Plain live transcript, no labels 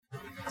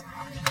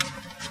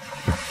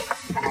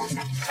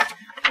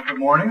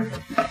morning.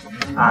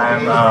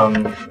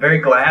 I'm very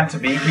glad to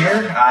be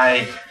here.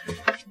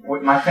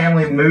 My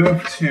family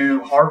moved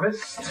to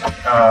Harvest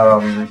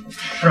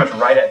pretty much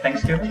right at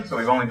Thanksgiving, so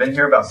we've only been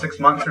here about 6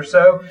 months or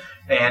so,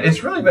 and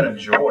it's really been a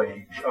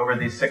joy over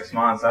these 6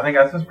 months. I think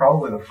this is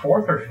probably the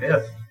fourth or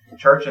fifth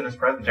church in this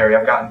presbytery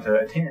I've gotten to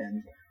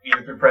attend,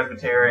 either through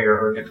presbytery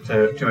or get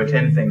to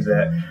attend things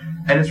at,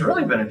 and it's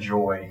really been a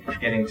joy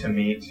getting to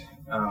meet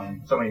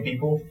so many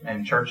people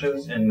and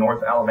churches in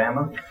North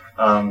Alabama.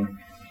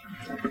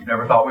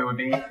 Never thought we would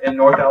be in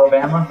North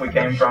Alabama. We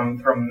came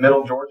from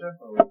Middle Georgia,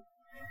 where we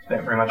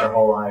spent pretty much our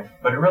whole life,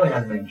 but it really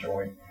has been a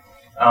joy.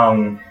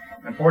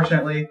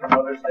 Unfortunately, for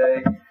Mother's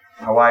Day,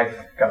 my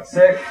wife got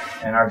sick,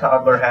 and our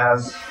toddler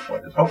has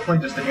what is hopefully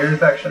just an ear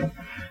infection,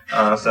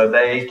 so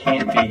they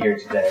can't be here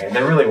today.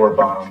 They really were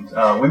bummed.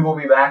 We will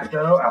be back,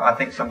 though, I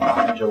think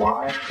sometime in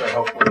July, so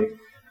hopefully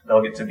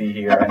they'll get to be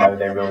here. I know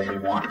they really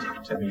do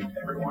want to meet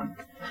everyone.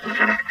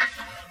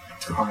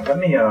 All right,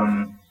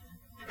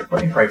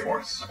 let me pray for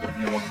us,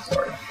 and then we'll get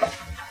started.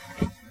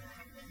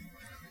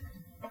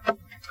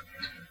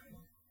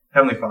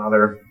 Heavenly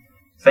Father,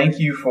 thank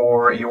you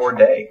for your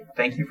day.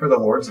 Thank you for the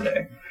Lord's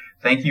Day.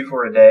 Thank you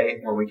for a day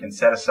where we can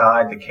set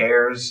aside the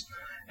cares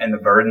and the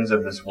burdens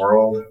of this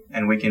world,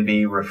 and we can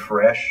be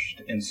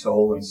refreshed in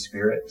soul and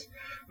spirit.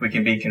 We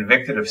can be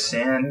convicted of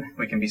sin.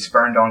 We can be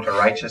spurned on to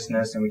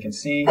righteousness, and we can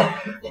see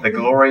the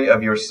glory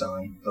of your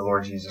Son, the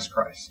Lord Jesus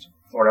Christ.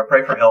 Lord, I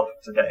pray for help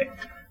today.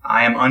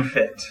 I am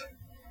unfit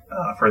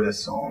for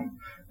this psalm,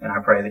 and I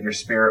pray that your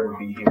Spirit would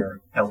be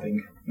here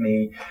helping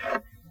me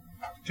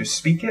to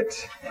speak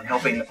it and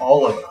helping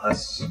all of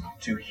us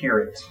to hear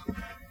it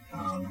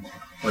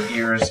with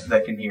ears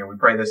that can hear. We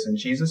pray this in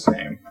Jesus'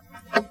 name.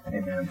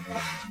 Amen.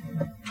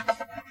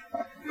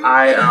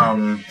 I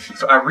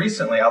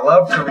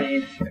love to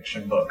read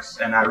fiction books,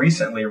 and I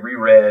recently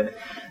reread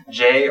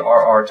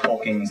J.R.R.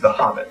 Tolkien's The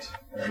Hobbit,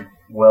 a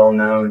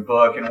well-known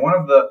book, and one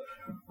of the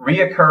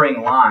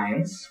reoccurring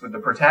lines with the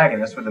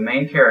protagonist, with the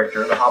main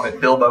character, the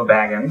Hobbit Bilbo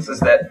Baggins, is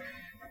that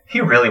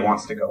he really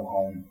wants to go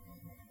home.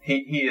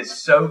 He is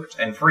soaked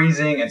and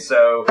freezing, and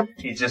so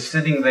he's just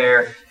sitting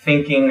there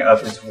thinking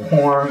of his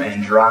warm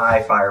and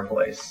dry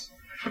fireplace.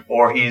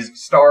 Or he's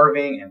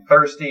starving and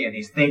thirsty, and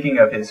he's thinking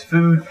of his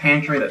food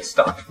pantry that's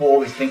stocked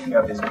full. He's thinking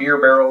of his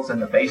beer barrels in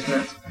the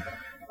basement.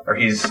 Or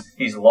he's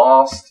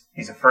lost,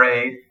 he's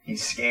afraid,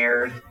 he's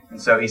scared,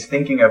 and so he's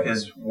thinking of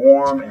his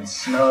warm and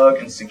snug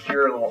and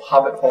secure little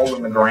hobbit hole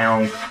in the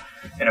ground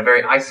in a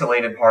very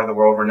isolated part of the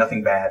world where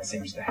nothing bad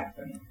seems to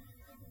happen.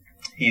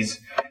 He's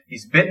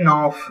bitten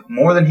off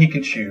more than he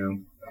can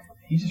chew.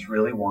 He just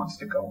really wants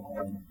to go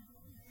home.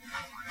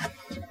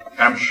 And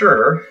I'm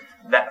sure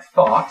that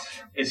thought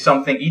is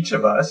something each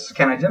of us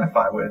can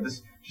identify with,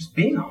 is just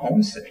being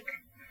homesick.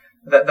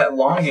 That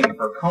longing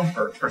for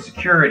comfort, for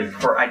security,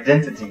 for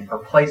identity, for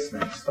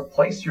placement. It's the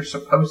place you're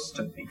supposed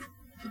to be.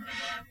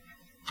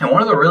 And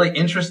one of the really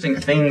interesting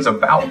things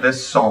about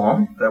this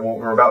psalm that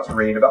we're about to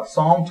read, about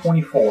Psalm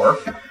 24,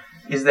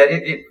 is that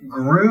it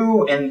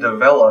grew and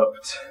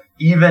developed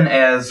even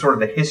as sort of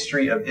the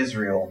history of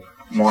Israel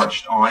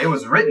marched on. It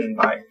was written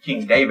by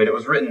King David. It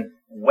was written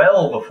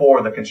well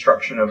before the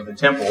construction of the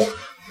temple.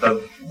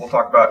 We'll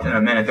talk about in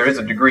a minute. There is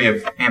a degree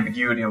of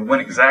ambiguity on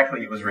when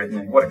exactly it was written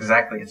and what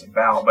exactly it's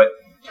about. But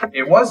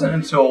it wasn't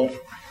until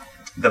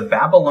the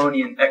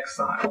Babylonian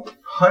exile,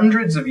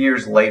 hundreds of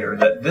years later,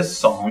 that this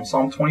psalm,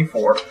 Psalm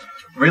 24,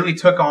 really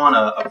took on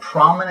a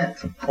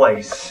prominent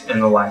place in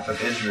the life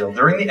of Israel.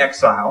 During the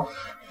exile,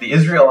 the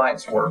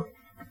Israelites were,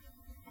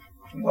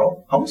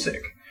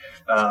 homesick.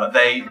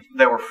 They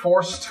were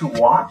forced to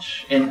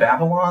watch in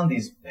Babylon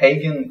these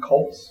pagan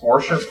cults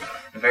worship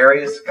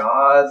various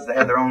gods. They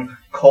had their own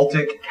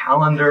cultic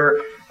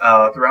calendar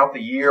throughout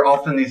the year,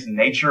 often these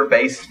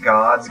nature-based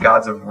gods,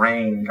 gods of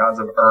rain, gods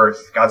of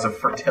earth, gods of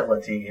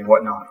fertility, and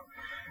whatnot.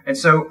 And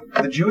so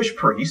the Jewish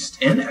priest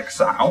in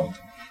exile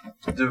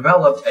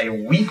developed a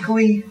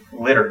weekly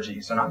liturgy,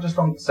 so not just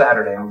on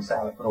Saturday, on the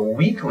Sabbath, but a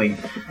weekly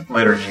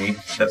liturgy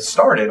that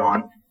started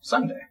on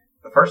Sunday,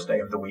 the first day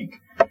of the week,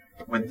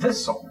 with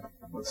this psalm,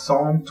 with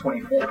Psalm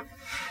 24.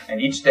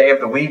 And each day of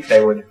the week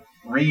they would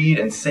read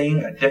and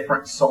sing a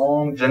different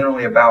psalm,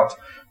 generally about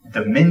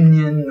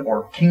dominion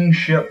or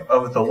kingship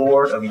of the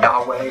Lord, of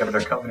Yahweh, of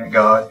their covenant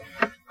God,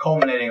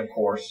 culminating, of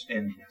course,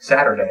 in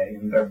Saturday,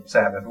 in their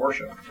Sabbath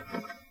worship.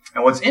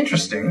 And what's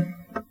interesting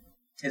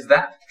is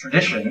that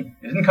tradition,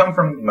 it didn't come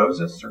from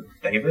Moses or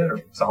David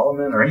or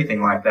Solomon or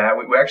anything like that.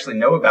 We actually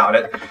know about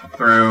it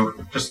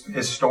through just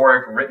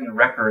historic written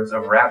records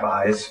of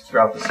rabbis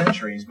throughout the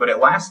centuries, but it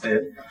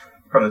lasted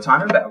from the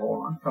time of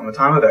Babylon, from the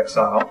time of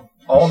exile,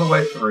 all the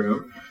way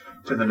through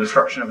to the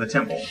destruction of the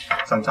temple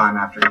sometime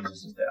after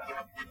Jesus'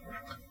 death.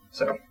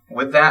 So,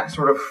 with that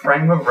sort of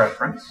frame of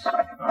reference,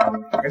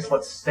 I guess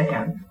let's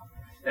stand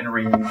and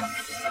read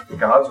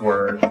God's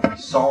Word,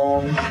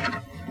 Psalm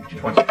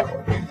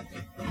 24.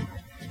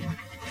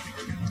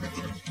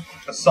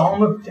 A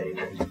Psalm of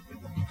David.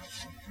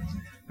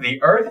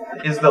 The earth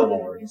is the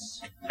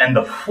Lord's, and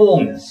the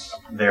fullness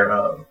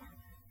thereof,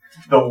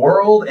 the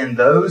world and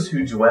those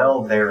who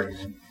dwell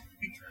therein.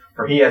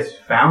 For he has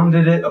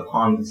founded it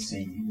upon the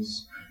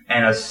seas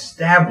and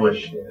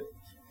established it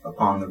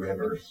upon the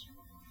rivers.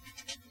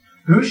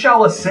 Who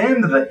shall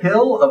ascend the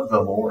hill of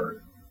the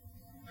Lord?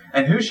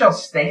 And who shall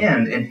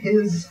stand in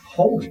his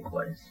holy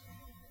place?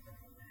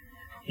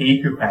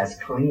 He who has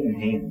clean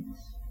hands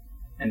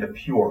and a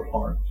pure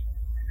heart,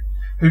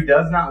 who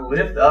does not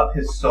lift up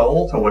his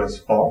soul to what is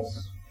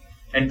false,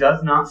 and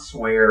does not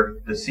swear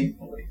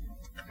deceitfully.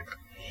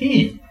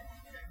 He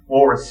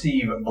will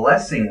receive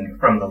blessing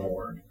from the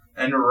Lord,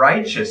 and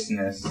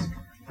righteousness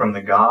from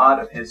the God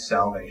of his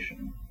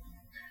salvation.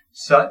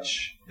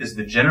 Such is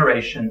the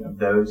generation of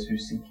those who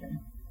seek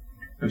him,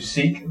 who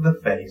seek the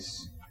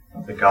face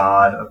of the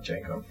God of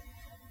Jacob.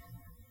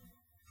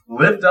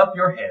 Lift up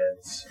your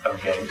heads, O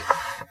gates,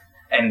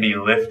 and be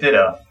lifted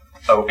up,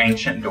 O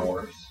ancient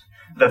doors,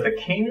 that the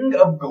King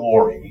of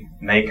glory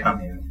may come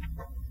in.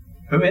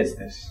 Who is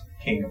this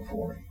King of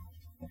glory?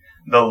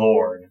 The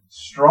Lord,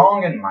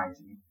 strong and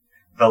mighty,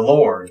 the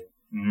Lord,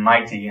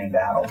 mighty in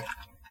battle.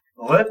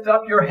 Lift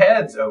up your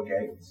heads, O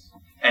gates,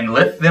 and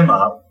lift them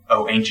up,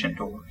 O ancient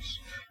doors,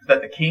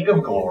 that the King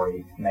of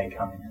glory may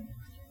come in.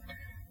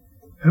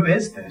 Who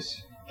is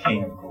this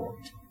King of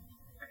glory?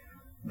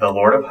 The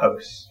Lord of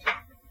hosts.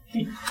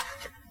 He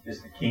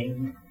is the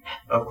King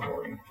of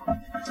glory.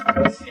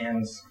 Thus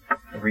ends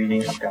the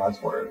reading of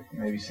God's Word. You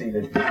may be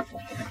seated.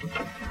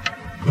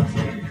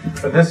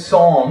 So this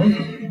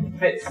psalm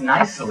fits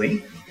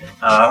nicely.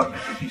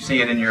 If you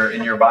see it in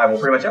your Bible,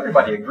 pretty much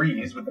everybody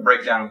agrees with the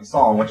breakdown of the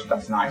psalm, which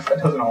that's nice. That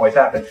doesn't always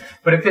happen.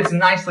 But it fits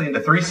nicely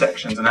into three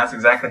sections, and that's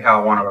exactly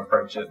how I want to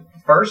approach it.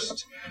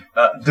 First,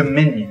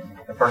 dominion.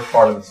 The first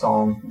part of the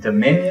psalm,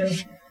 dominion.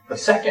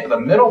 The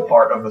middle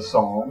part of the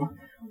psalm,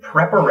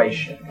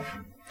 preparation.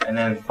 And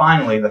then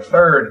finally, the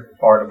third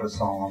part of the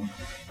psalm,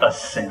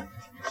 ascent.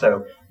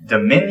 So,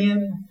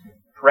 dominion,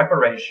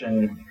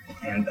 preparation,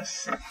 and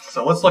ascent.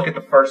 So let's look at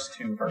the first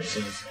two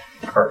verses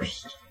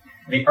first.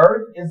 The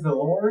earth is the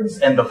Lord's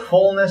and the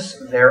fullness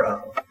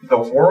thereof, the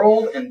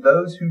world and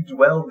those who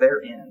dwell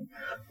therein.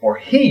 For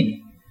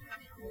he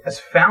has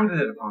founded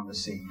it upon the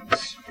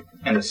seas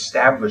and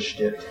established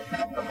it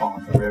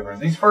upon the rivers.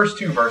 These first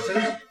two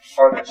verses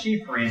are the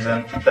chief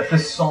reason that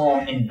this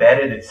psalm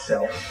embedded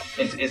itself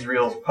into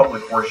Israel's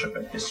public worship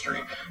and history.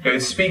 It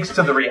speaks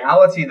to the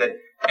reality that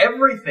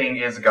everything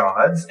is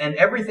God's, and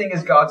everything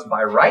is God's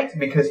by right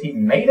because he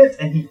made it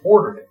and he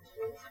ordered it.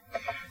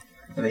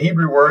 And the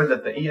Hebrew word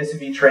that the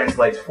ESV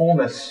translates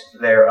fullness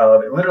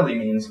thereof, it literally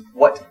means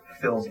what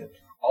fills it.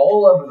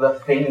 All of the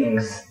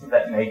things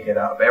that make it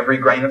up, every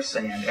grain of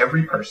sand,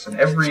 every person,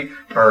 every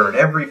bird,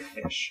 every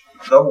fish,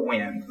 the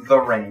wind, the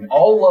rain,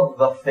 all of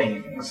the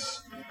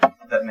things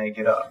that make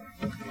it up.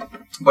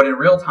 But in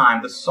real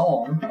time, the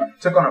psalm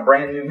took on a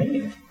brand new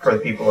meaning for the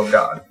people of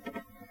God.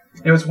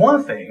 It was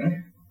one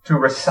thing to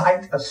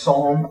recite a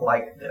psalm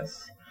like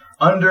this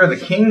under the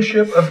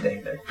kingship of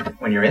David,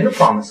 when you're in the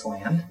promised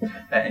land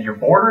and your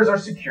borders are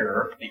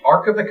secure, the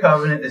Ark of the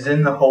Covenant is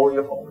in the Holy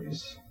of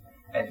Holies,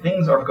 and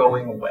things are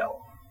going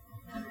well.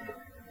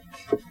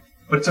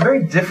 But it's a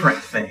very different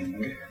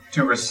thing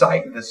to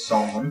recite this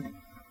psalm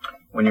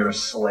when you're a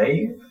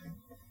slave,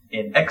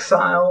 in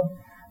exile,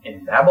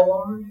 in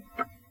Babylon.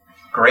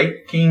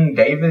 Great King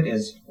David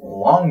is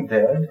long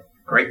dead.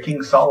 Great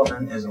King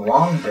Solomon is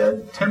long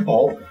dead. The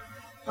temple,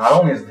 not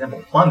only is the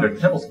temple plundered,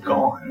 the temple's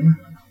gone.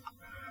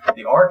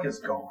 The ark is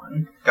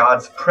gone.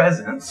 God's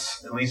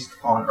presence, at least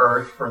on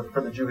earth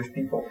for the Jewish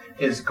people,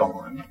 is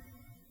gone.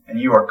 And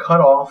you are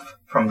cut off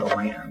from the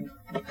land,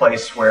 the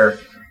place where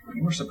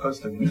you were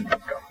supposed to meet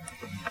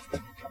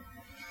God.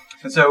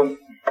 And so,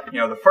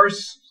 the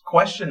first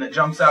question that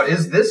jumps out,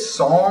 is this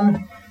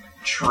psalm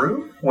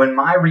true when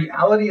my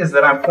reality is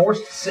that I'm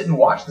forced to sit and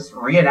watch this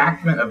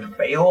reenactment of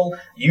Baal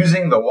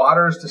using the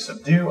waters to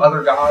subdue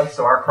other gods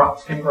so our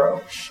crops can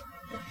grow?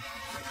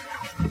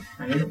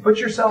 And you put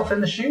yourself in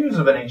the shoes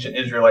of an ancient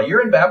Israelite.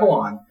 You're in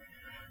Babylon.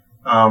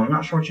 I'm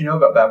not sure what you know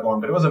about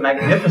Babylon, but it was a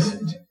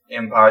magnificent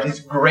empire.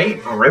 These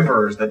great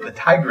rivers, the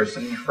Tigris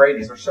and the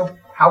Euphrates, are so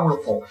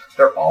powerful.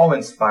 They're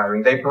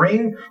awe-inspiring. They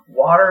bring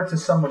water to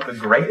some of the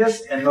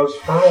greatest and most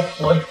fertile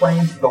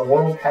floodplains the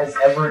world has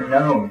ever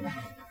known.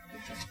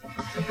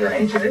 If you're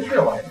an ancient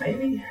Israelite,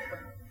 maybe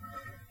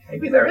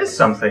there is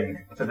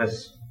something to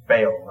this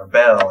Baal or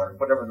Bel or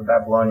whatever the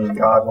Babylonian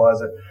god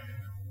was that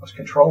was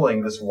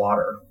controlling this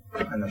water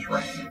and this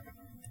rain.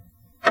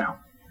 Now,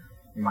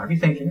 you might be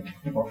thinking,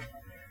 well,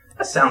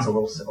 that sounds a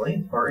little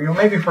silly. Or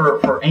maybe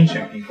for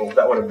ancient people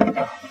that would have been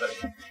tough.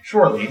 But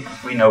surely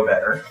we know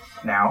better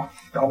now,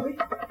 don't we?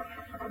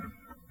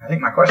 I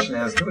think my question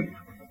is, do we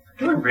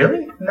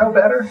really know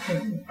better?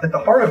 At the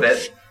heart of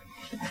it,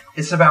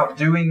 it's about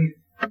doing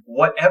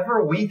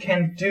whatever we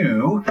can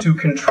do to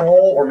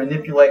control or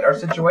manipulate our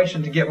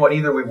situation to get what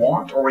either we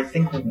want or we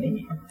think we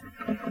need.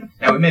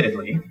 Now,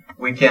 admittedly,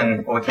 we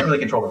can't really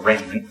control the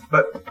rain,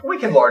 but we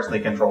can largely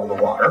control the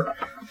water.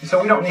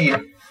 So we don't need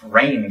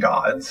rain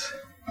gods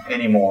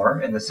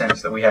anymore in the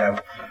sense that we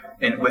have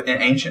in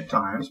ancient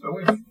times,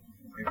 but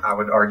I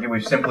would argue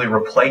we've simply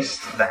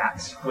replaced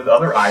that with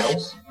other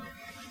idols.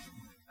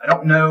 I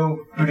don't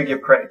know who to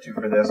give credit to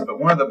for this, but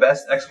one of the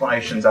best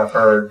explanations I've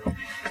heard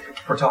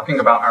for talking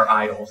about our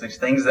idols, these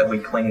things that we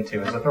cling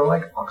to, is that they're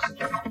like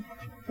oxygen.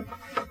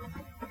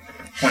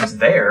 When it's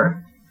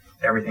there,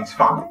 everything's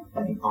fine.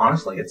 And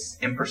honestly, it's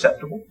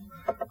imperceptible.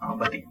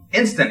 But the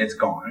instant it's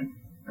gone,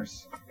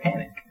 there's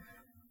panic.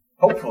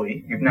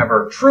 Hopefully, you've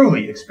never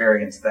truly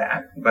experienced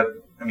that, but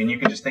I mean, you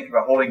can just think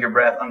about holding your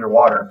breath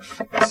underwater.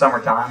 It's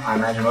summertime. I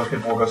imagine most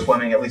people will go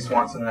swimming at least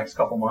once in the next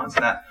couple months.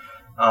 And that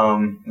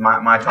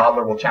my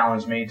toddler will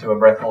challenge me to a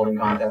breath-holding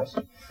contest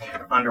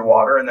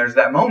underwater. And there's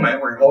that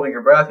moment where you're holding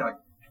your breath and you're like,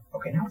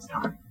 okay, now it's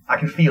time. I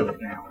can feel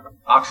it now.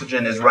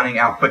 Oxygen is running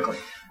out quickly.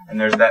 And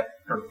there's that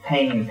sort of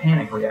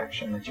panic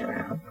reaction that you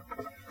have.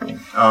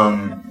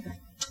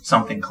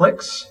 Something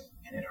clicks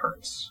and it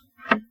hurts.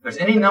 There's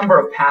any number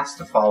of paths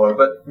to follow,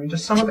 but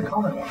just some of the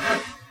common ones.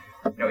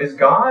 Is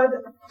God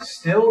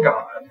still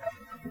God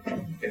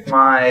if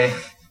my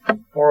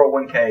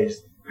 401k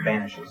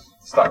vanishes,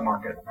 stock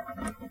market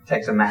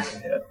takes a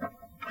massive hit?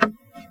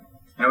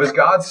 Is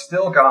God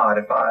still God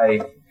if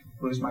I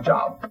lose my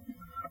job,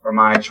 or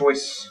my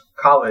choice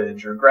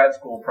college or grad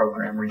school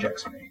program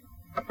rejects me?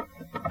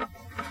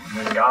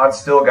 Is God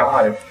still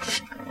God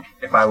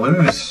if I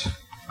lose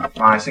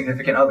my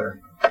significant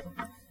other?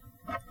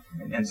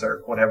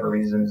 Insert whatever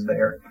reason is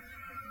there.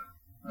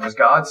 Is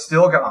God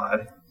still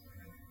God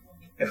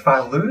if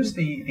I lose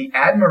the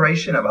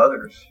admiration of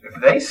others? If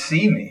they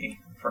see me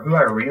for who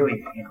I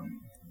really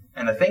am,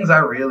 and the things I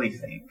really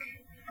think,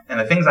 and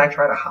the things I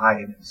try to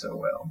hide so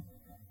well?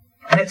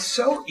 And it's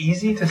so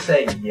easy to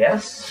say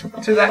yes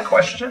to that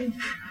question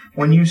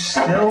when you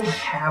still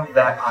have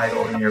that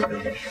idol in your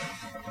possession.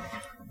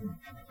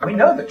 We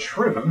know the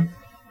truth,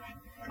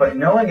 but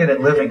knowing it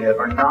and living it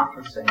are not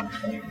the same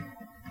thing.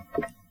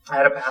 I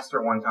had a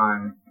pastor one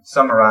time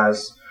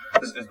summarize,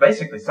 this is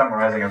basically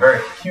summarizing a very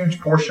huge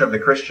portion of the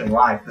Christian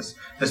life,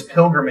 this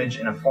pilgrimage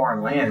in a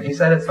foreign land. He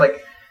said it's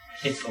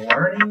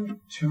learning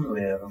to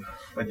live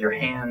with your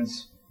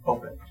hands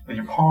open, with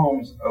your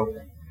palms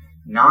open,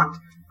 not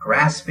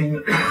grasping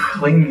and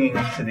clinging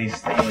to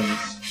these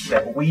things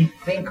that we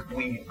think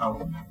we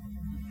own.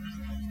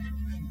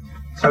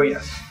 So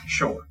yes,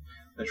 sure,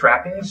 the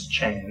trappings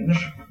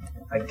change.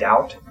 I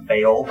doubt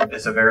Baal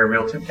is a very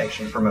real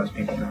temptation for most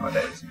people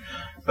nowadays.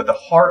 But the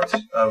heart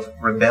of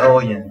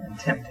rebellion and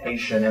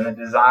temptation and the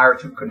desire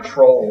to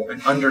control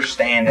and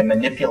understand and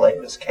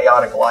manipulate this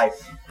chaotic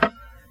life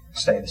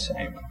stay the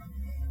same.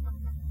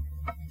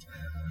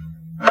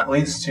 And that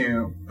leads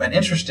to an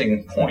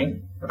interesting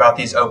point about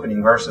these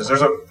opening verses.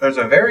 There's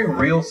a very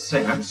real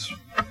sense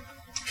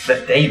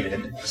that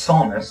David, the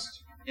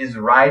psalmist, is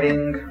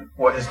writing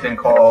what has been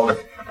called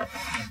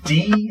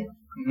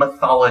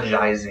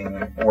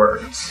demythologizing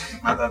words.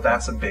 I thought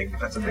that's a big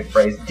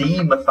phrase.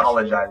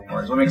 Demythologizing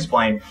words. Let me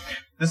explain.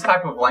 This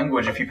type of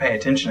language, if you pay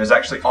attention, is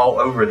actually all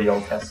over the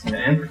Old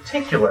Testament. In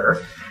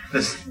particular,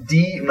 this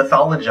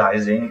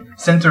demythologizing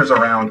centers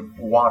around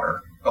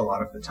water a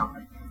lot of the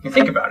time. You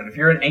think about it. If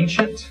you're an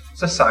ancient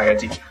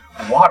society,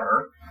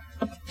 water,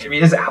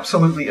 is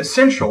absolutely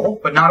essential,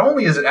 but not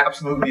only is it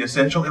absolutely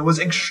essential, it was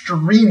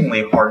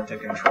extremely hard to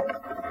control.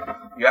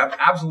 You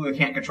absolutely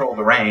can't control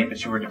the rain,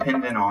 but you were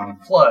dependent on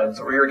floods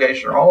or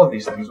irrigation or all of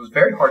these things. It was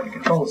very hard to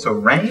control. So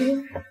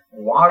rain,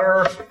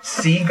 water,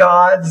 sea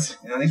gods,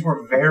 these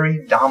were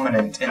very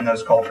dominant in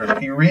those cultures.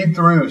 If you read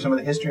through some of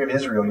the history of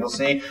Israel, you'll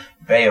see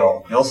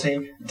Baal, you'll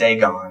see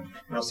Dagon,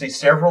 you'll see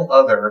several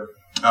other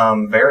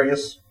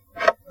various,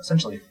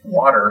 essentially,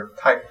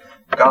 water-type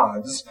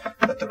gods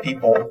that the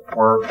people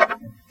were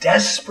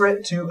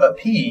desperate to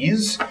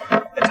appease.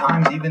 At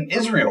times, even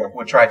Israel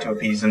would try to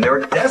appease them. They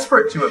were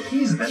desperate to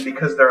appease them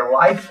because their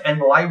life and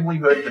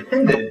livelihood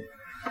depended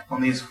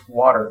on these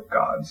water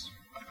gods.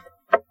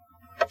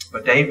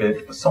 But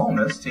David, the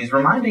psalmist, he's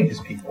reminding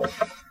his people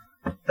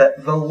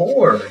that the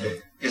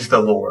Lord is the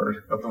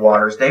Lord of the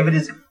waters. David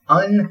is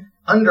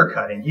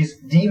undercutting, he's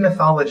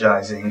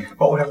demythologizing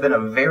what would have been a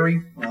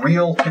very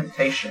real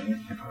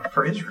temptation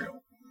for Israel.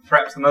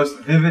 Perhaps the most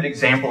vivid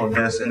example of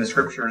this in the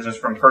scriptures is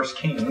from 1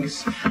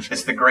 Kings.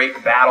 It's the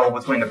great battle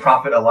between the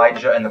prophet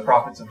Elijah and the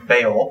prophets of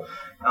Baal.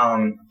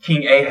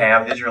 King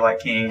Ahab, the Israelite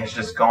king, has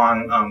just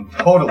gone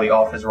totally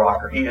off his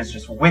rocker. He is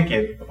just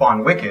wicked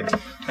upon wicked.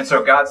 And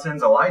so God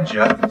sends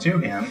Elijah to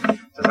him,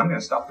 says, I'm going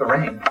to stop the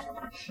rain.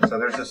 And so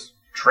there's this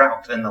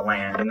drought in the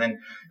land. And then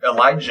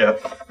Elijah,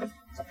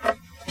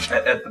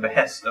 at the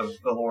behest of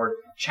the Lord,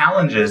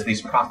 challenges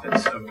these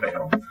prophets of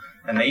Baal.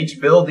 And they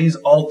each build these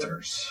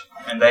altars.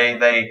 And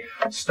they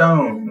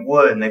stone,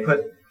 wood, and they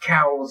put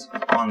cows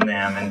on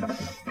them. And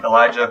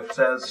Elijah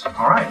says,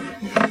 all right,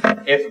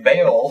 if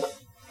Baal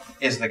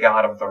is the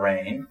god of the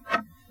rain,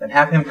 then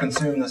have him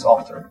consume this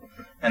altar.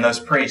 And those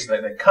priests, they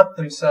cut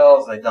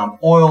themselves, they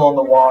dump oil on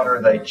the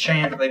water, they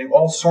chant, they do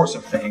all sorts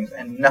of things,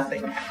 and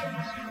nothing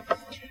happens.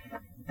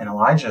 And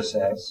Elijah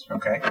says,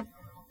 okay,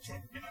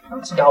 now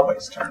it's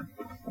Yahweh's turn.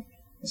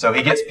 So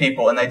he gets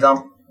people, and they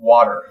dump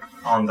water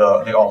on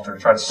the altar to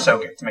try to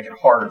soak it, to make it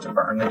harder to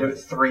burn. They do it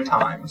 3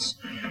 times.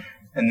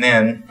 And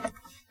then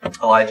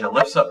Elijah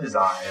lifts up his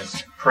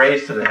eyes,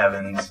 prays to the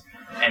heavens,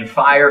 and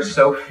fire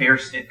so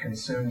fierce it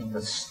consumes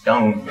the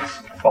stones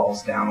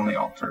falls down on the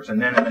altars.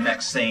 And then in the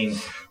next scene,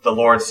 the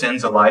Lord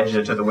sends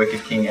Elijah to the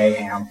wicked king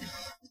Ahab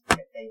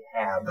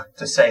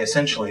to say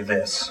essentially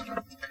this: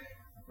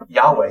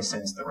 Yahweh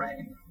sends the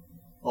rain.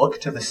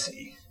 Look to the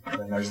sea. And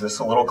then there's this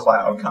little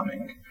cloud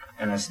coming,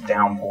 and this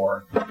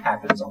downpour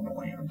happens on the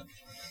land.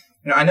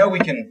 I know we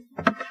can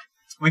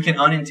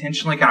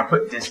unintentionally kind of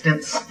put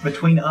distance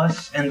between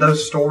us and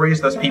those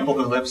stories, those people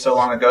who lived so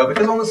long ago,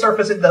 because on the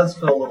surface it does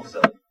feel a little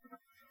silly,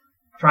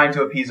 trying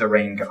to appease a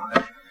rain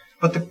god.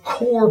 But the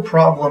core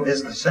problem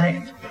is the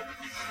same.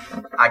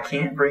 I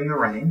can't bring the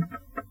rain.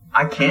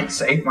 I can't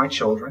save my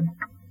children.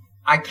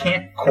 I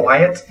can't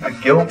quiet the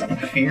guilt and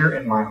fear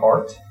in my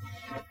heart.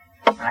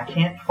 And I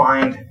can't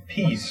find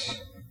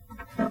peace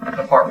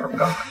apart from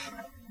God.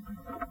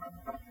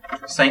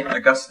 St.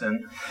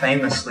 Augustine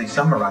famously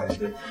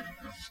summarized it: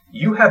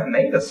 You have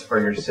made us for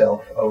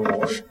yourself, O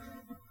Lord,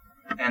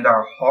 and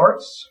our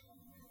hearts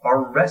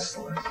are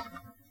restless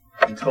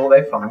until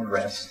they find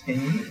rest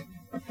in you.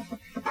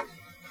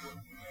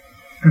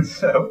 And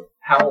so,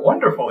 how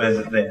wonderful is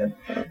it then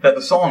that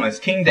the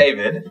psalmist, King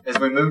David, as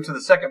we move to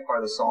the second part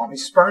of the psalm, he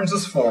spurns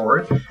us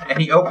forward and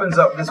he opens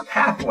up this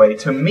pathway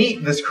to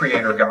meet this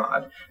Creator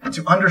God and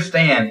to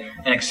understand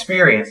and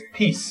experience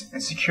peace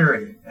and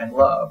security and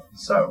love.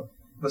 So,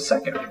 the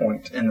second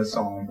point in the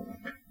psalm,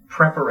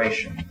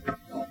 preparation.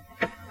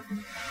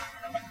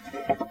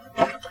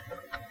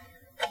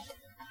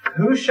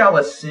 Who shall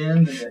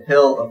ascend the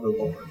hill of the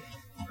Lord?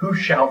 Who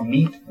shall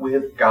meet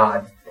with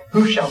God?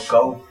 Who shall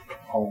go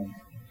home?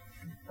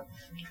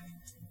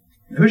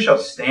 Who shall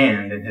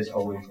stand in his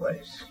holy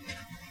place?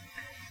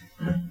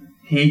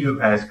 He who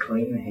has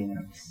clean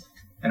hands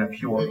and a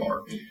pure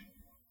heart,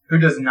 who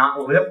does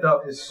not lift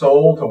up his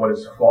soul to what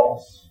is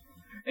false,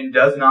 and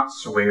does not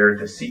swear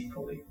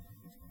deceitfully.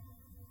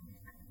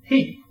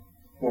 He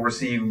will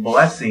receive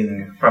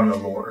blessing from the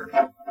Lord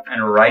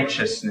and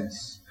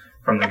righteousness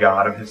from the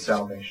God of his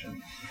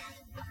salvation.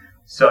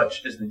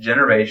 Such is the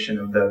generation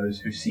of those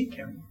who seek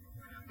him,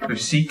 who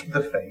seek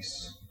the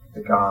face,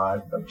 the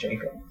God of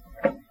Jacob.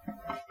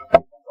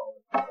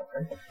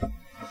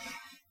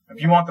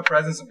 If you want the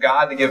presence of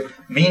God to give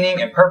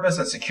meaning and purpose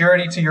and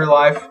security to your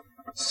life,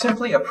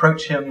 simply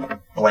approach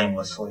him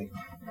blamelessly.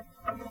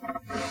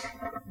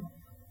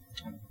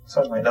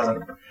 Suddenly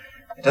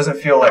it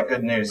doesn't feel like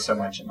good news so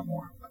much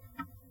anymore.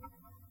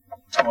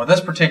 Well,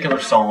 this particular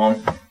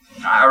psalm,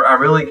 I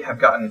really have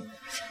gotten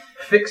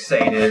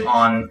fixated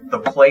on the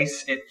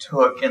place it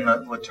took in the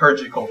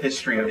liturgical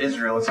history of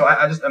Israel. And so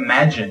I just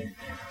imagine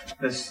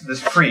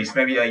this priest,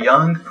 maybe a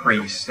young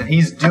priest, and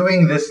he's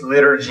doing this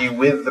liturgy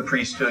with the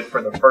priesthood for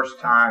the first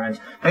time. And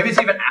maybe it's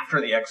even after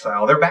the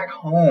exile. They're back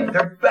home.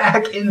 They're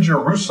back in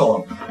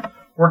Jerusalem,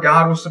 where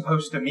God was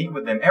supposed to meet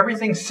with them.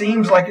 Everything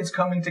seems like it's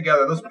coming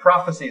together. Those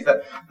prophecies,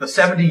 that the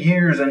 70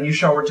 years and you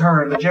shall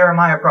return, the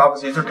Jeremiah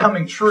prophecies are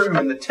coming true,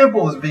 and the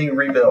temple is being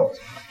rebuilt.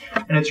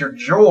 And it's your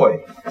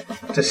joy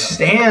to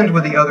stand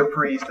with the other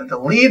priests and to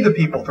lead the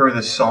people through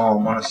this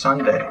psalm on a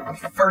Sunday,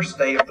 the first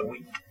day of the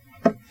week,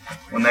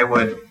 when they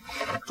would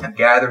have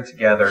gathered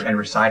together and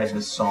recited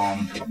this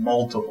psalm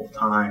multiple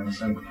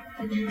times. And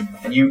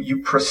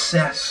you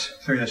process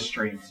through the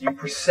streets. You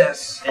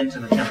process into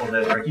the temple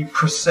district. You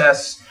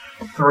process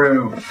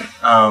through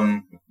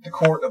the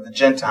court of the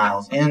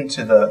Gentiles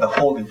into the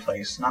holy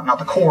place. Not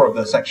the core of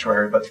the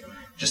sanctuary, but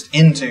just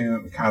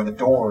into kind of the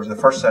doors, the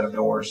first set of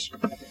doors.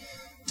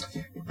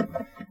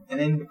 And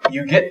then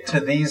you get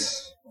to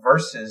these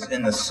verses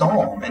in the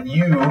psalm, and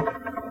you,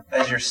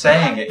 as you're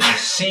saying it, you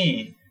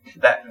see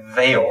that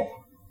veil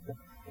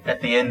at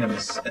the end of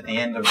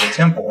the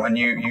temple, and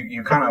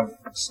you kind of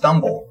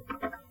stumble,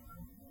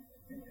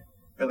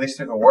 at least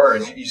through the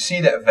words. You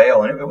see that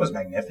veil, and it was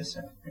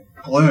magnificent.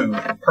 Blue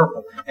and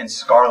purple and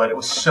scarlet. It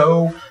was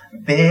so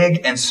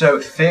big and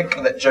so thick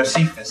that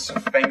Josephus, a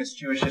famous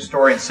Jewish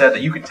historian, said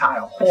that you could tie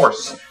a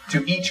horse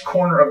to each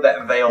corner of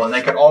that veil and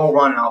they could all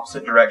run in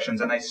opposite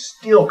directions and they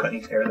still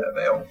couldn't tear that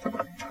veil.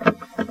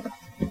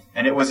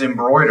 And it was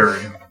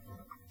embroidered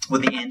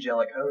with the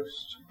angelic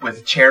host,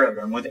 with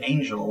cherubim, with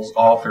angels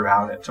all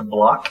throughout it to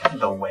block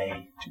the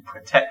way, to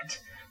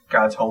protect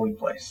God's holy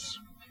place.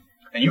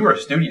 And you were a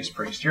studious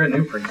priest. You're a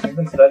new priest. You've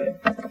been studying.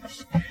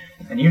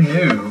 And you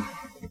knew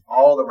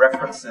all the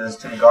references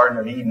to the Garden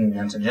of Eden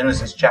and to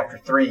Genesis chapter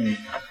 3,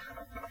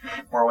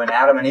 where when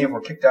Adam and Eve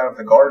were kicked out of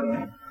the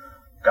garden,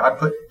 God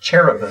put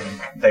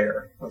cherubim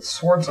there with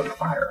swords of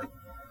fire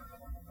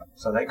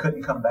so they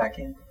couldn't come back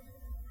in.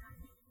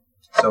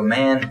 So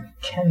man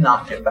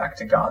cannot get back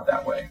to God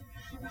that way.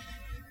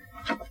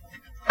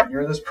 And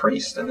you're this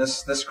priest, and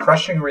this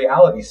crushing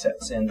reality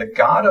sets in. The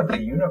God of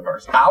the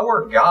universe,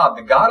 our God,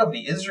 the God of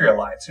the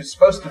Israelites, who's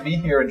supposed to be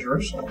here in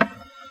Jerusalem,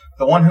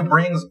 the one who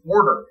brings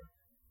order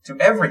to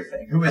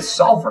everything, who is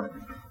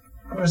sovereign,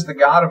 who is the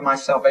God of my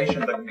salvation,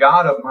 the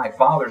God of my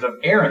fathers, of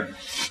Aaron,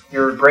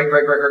 your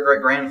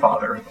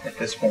great-great-great-great-great-grandfather at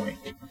this point.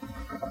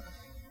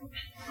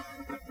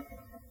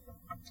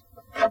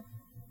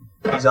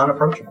 He's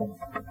unapproachable.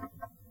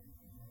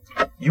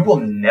 You will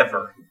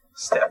never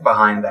step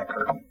behind that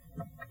curtain.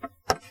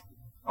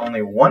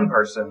 only one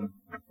person,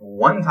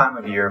 one time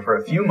of year, for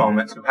a few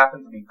moments, who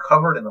happened to be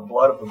covered in the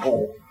blood of the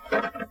bull,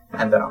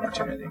 had that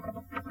opportunity.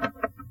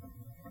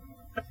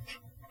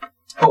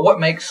 But what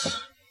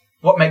makes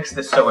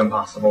this so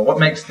impossible? What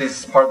makes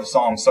this part of the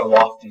psalm so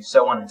lofty,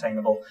 so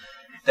unattainable?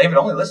 David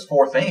only lists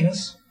 4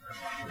 things.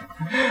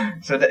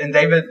 So in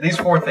David, these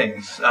 4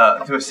 things,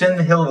 to ascend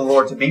the hill of the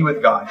Lord, to be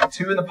with God,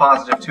 2 in the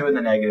positive, 2 in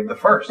the negative. The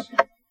first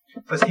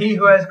was he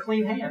who has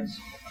clean hands.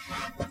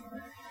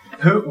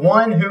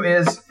 One who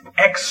is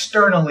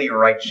externally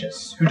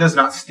righteous, who does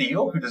not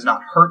steal, who does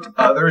not hurt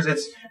others.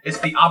 It's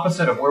the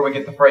opposite of where we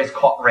get the phrase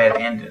caught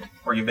red-handed,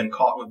 where you've been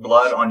caught with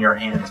blood on your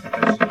hands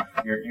because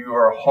you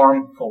are a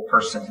harmful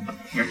person.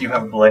 You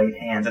have bloody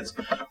hands. It's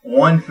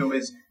one who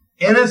is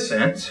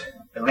innocent,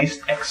 at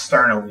least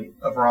externally,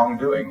 of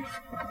wrongdoing.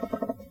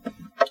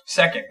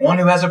 Second, one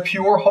who has a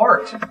pure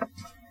heart.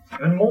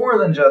 Even more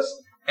than just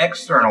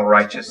external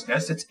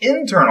righteousness, it's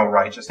internal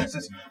righteousness.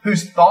 It's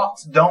whose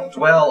thoughts don't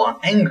dwell on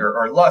anger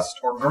or lust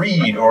or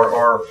greed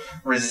or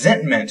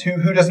resentment,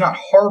 who does not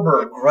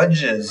harbor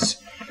grudges.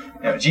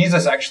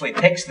 Jesus actually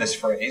takes this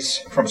phrase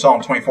from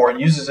Psalm 24 and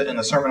uses it in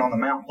the Sermon on the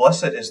Mount.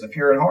 Blessed is the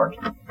pure in heart,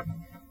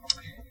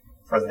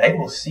 for they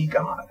will see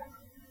God.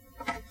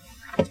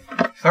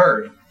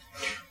 Third,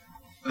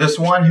 this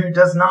one who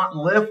does not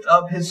lift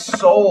up his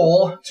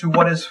soul to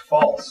what is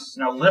false.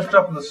 Now, lift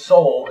up the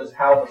soul is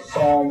how the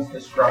Psalms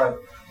describe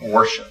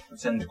worship.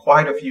 It's in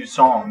quite a few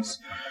Psalms.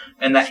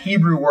 And that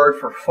Hebrew word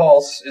for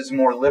false is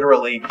more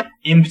literally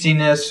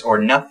emptiness or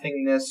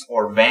nothingness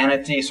or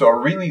vanity. So a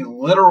really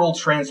literal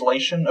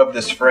translation of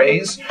this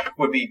phrase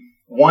would be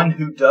one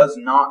who does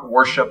not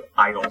worship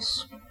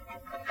idols.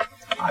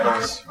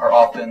 Idols are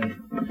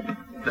often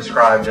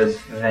described as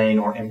vain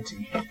or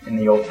empty in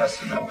the Old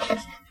Testament.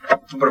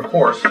 But of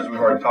course, as we've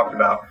already talked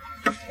about,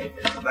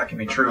 that can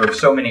be true of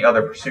so many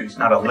other pursuits,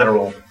 not a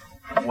literal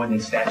wooden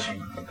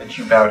statue that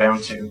you bow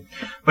down to.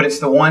 But it's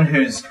the one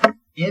whose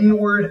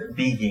inward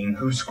being,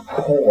 whose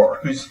core,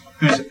 whose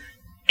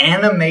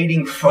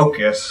animating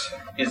focus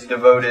is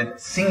devoted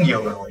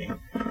singularly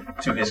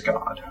to his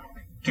God,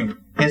 who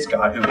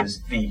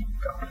is the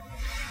God.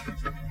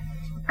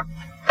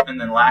 And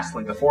then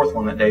lastly, the fourth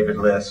one that David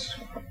lists,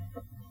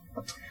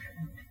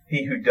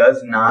 he who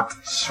does not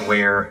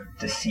swear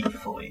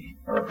deceitfully,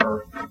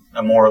 or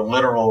a more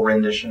literal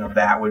rendition of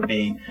that would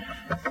be,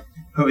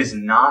 who is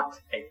not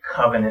a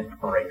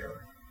covenant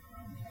breaker.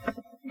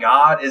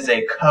 God is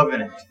a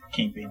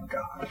covenant-keeping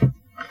God.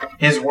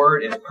 His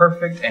word is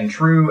perfect and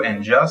true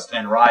and just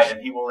and right,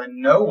 and he will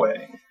in no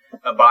way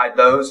abide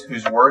those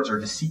whose words are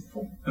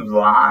deceitful, who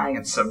lie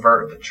and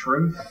subvert the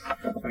truth,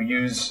 who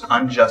use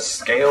unjust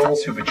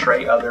scales, who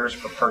betray others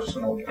for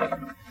personal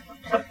gain.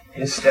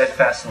 His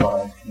steadfast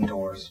love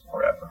endures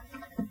forever.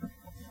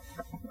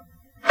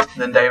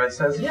 Then David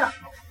says, yeah,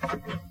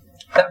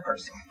 that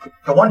person,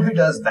 the one who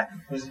does that,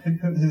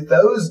 who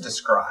those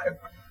describe,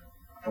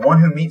 the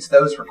one who meets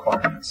those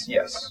requirements,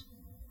 yes,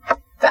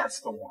 that's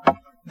the one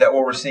that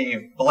will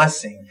receive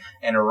blessing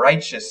and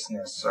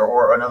righteousness,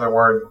 or another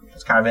word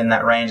that's kind of in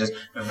that range is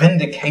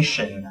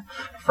vindication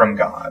from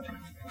God.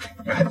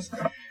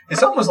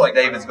 It's almost like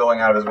David's going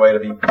out of his way to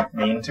be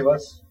mean to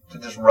us, to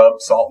just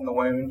rub salt in the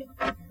wound.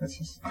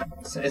 It's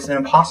an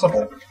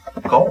impossible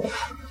goal.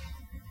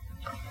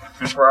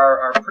 And for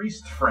our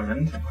priest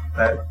friend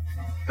that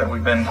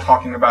we've been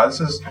talking about,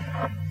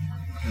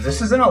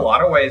 this is in a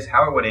lot of ways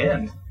how it would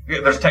end.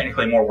 There's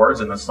technically more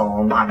words in the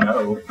psalm, I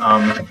know.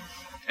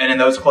 And in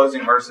those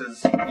closing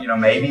verses,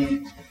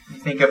 maybe you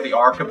think of the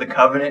Ark of the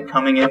Covenant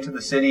coming into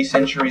the city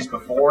centuries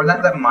before.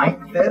 That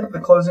might fit the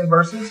closing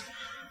verses.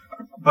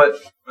 But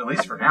at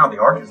least for now, the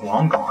Ark is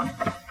long gone.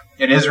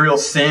 In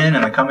Israel's sin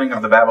and the coming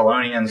of the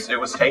Babylonians, it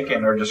was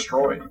taken or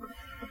destroyed.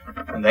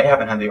 And they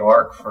haven't had the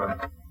Ark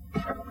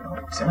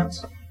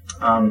since.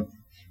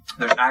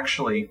 There's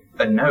actually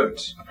a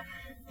note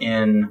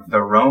in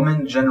the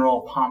Roman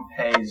General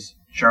Pompey's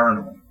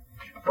journal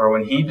where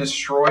when he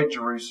destroyed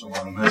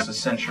Jerusalem, this is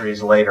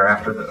centuries later,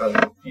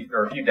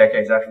 or a few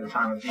decades after the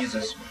time of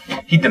Jesus,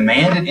 he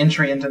demanded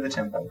entry into the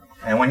temple.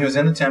 And when he was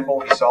in the temple,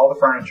 he saw the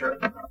furniture.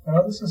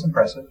 Oh, this is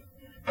impressive.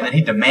 And then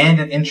he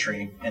demanded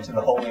entry into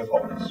the Holy of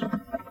Holies.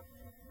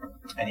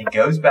 And he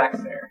goes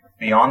back there,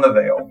 beyond the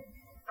veil,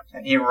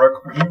 and he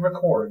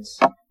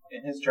records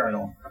in his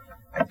journal,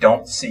 I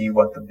don't see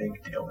what the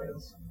big deal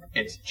is.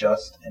 It's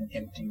just an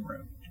empty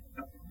room.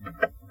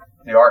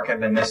 The Ark had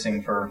been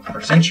missing for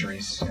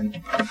centuries,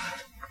 and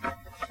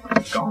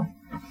it's gone.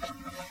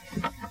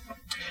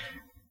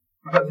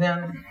 But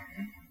then,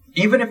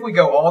 even if we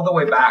go all the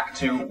way back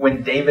to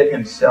when David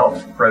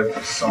himself wrote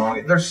this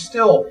song, there's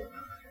still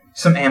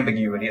some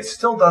ambiguity. It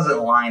still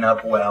doesn't line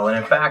up well. And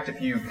in fact, if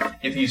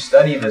you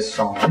study this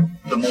psalm,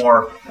 the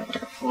more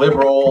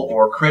liberal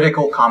or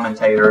critical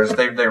commentators,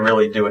 they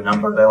really do a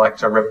number. They like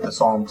to rip the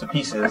psalm to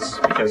pieces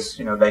because,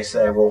 they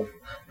say, well,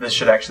 this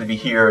should actually be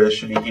here, this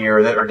should be here,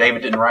 or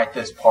David didn't write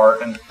this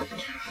part. And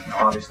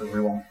obviously we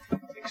won't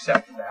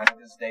accept that.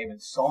 It is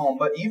David's psalm.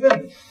 But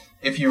even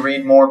if you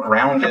read more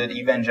grounded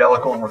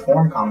evangelical and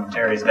reform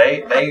commentaries,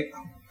 they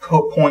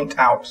point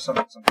out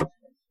some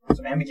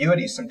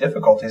ambiguities, some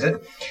difficulties.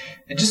 It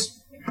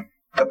just,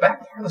 the back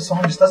part of the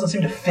psalm just doesn't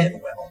seem to fit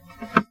well.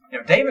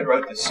 David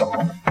wrote this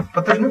psalm,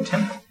 but there's no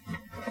temple.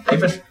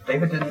 David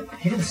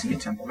didn't see a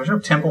temple. There's no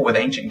temple with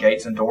ancient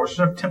gates and doors.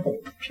 There's no temple,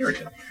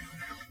 period.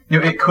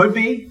 It could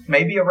be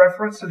maybe a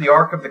reference to the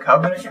Ark of the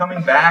Covenant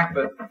coming back,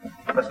 but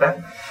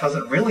that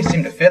doesn't really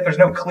seem to fit. There's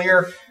no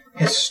clear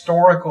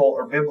historical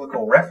or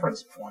biblical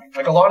reference point,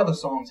 like a lot of the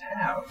Psalms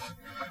have.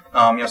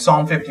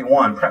 Psalm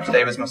 51, perhaps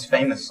David's most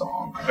famous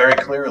song, very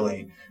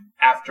clearly,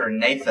 after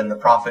Nathan the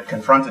prophet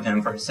confronted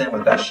him for his sin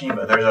with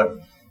Bathsheba,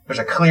 there's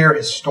a clear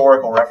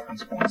historical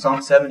reference point.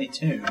 Psalm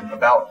 72,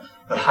 about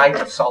the height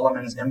of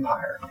Solomon's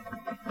empire.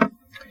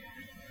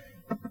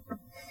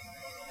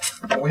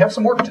 But we have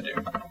some work to do.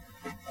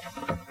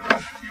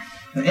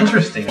 And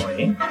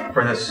interestingly,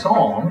 for this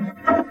psalm,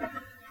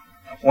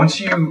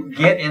 once you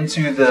get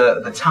into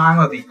the time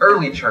of the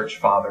early church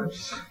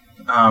fathers,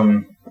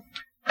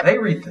 they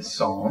read this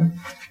psalm,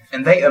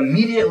 and they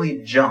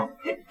immediately jump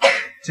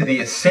to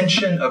the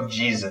ascension of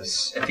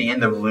Jesus at the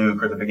end of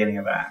Luke or the beginning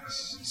of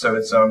Acts. So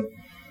it's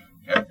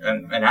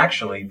and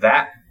actually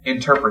that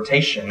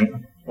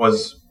interpretation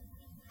was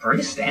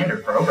pretty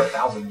standard for over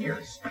 1,000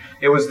 years.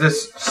 It was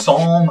this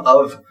psalm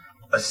of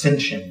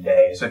Ascension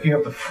Day. So if you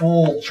have the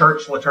full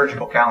church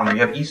liturgical calendar,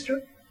 you have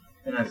Easter,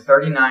 and then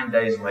 39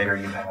 days later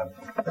you have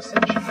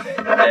Ascension Day,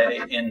 the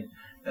day in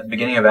the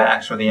beginning of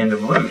Acts or the end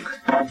of Luke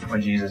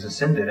when Jesus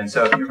ascended. And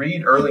so if you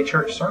read early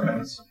church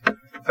sermons,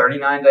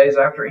 39 days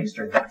after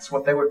Easter, that's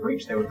what they would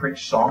preach. They would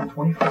preach Psalm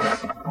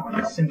 24 on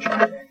Ascension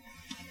Day.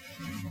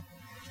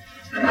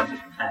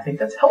 I think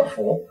that's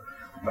helpful,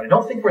 but I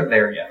don't think we're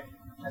there yet.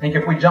 I think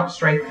if we jump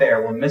straight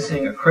there, we're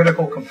missing a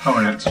critical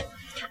component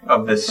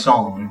of this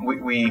psalm.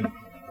 We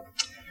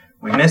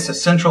miss a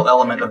central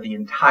element of the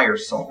entire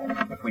psalm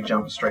if we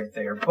jump straight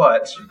there.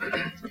 But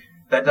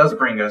that does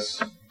bring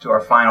us to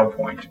our final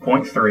point.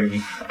 Point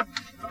 3,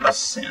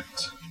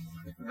 ascent.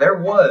 There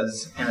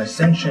was an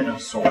ascension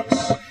of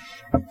sorts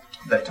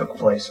that took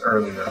place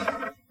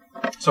earlier.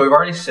 So we've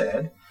already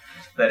said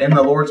that in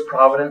the Lord's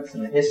providence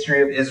and the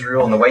history of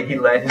Israel and the way He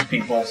led His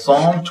people,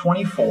 Psalm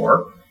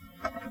 24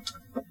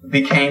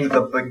 became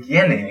the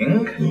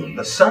beginning,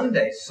 the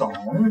Sunday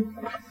psalm,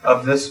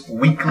 of this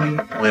weekly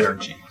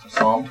liturgy. So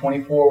Psalm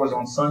 24 was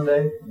on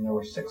Sunday, and there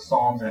were 6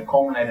 psalms, and it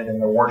culminated in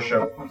the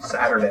worship on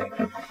Saturday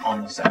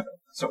on the Sabbath.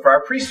 So for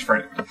our priest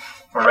friend,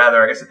 or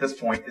rather, I guess at this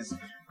point, his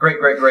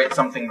great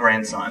something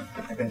grandson,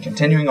 have been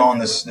continuing on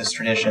this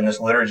tradition, this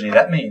liturgy.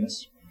 That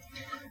means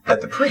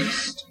that the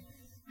priest,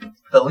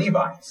 the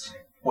Levites,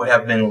 would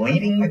have been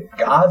leading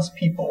God's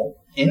people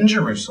in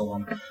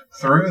Jerusalem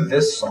through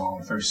this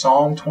psalm, through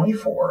Psalm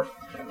 24,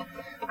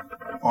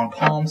 on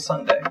Palm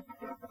Sunday.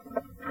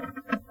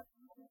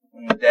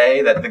 On the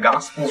day that the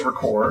Gospels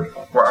record,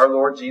 where our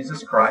Lord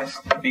Jesus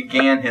Christ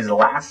began His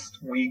last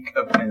week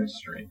of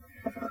ministry,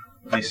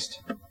 at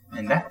least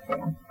in that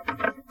form,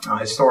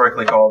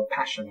 historically called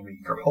Passion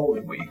Week or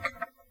Holy Week.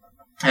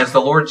 As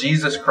the Lord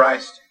Jesus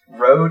Christ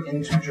rode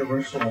into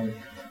Jerusalem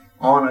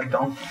on a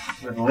donkey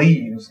with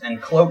leaves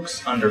and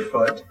cloaks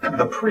underfoot,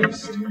 the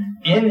priest,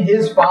 in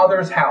his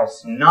Father's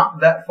house, not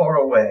that far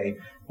away,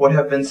 would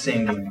have been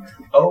singing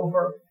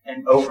over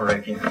and over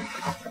again,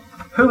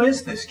 "Who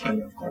is this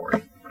King of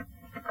glory?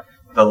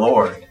 The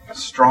Lord,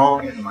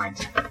 strong and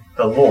mighty,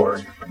 the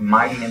Lord,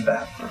 mighty in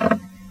battle."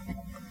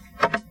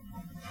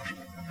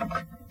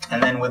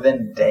 And then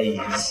within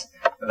days,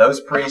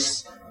 those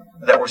priests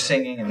that were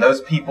singing and those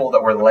people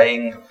that were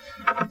laying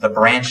the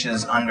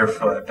branches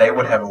underfoot, they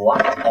would have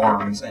locked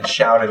arms and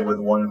shouted with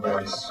one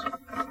voice,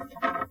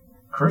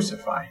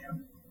 "Crucify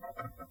Him."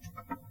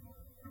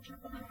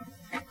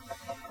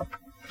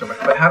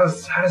 But how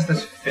does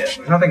this fit?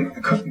 There's nothing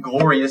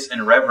glorious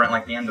and reverent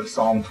like the end of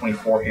Psalm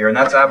 24 here, and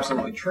that's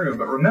absolutely true.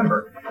 But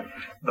remember,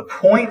 the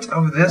point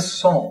of this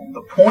psalm,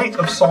 the point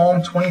of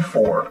Psalm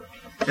 24,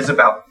 is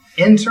about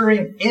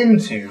entering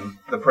into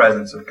the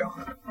presence of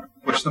God,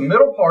 which the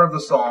middle part of the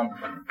psalm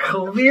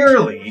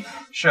clearly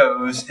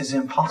shows is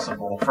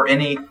impossible for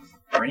any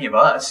of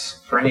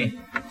us, for any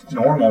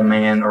normal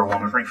man or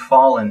woman, for any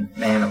fallen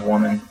man or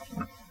woman.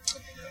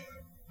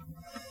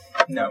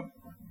 No.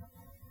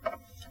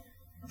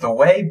 The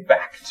way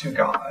back to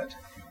God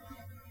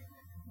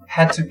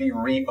had to be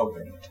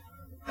reopened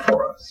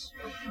for us.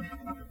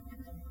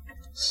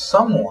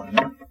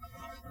 Someone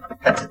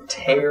had to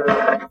tear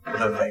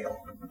the veil.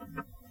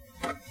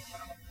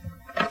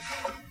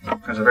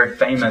 There's a very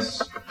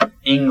famous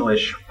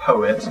English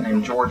poet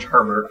named George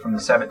Herbert from the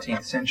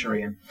 17th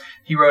century, and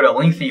he wrote a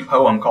lengthy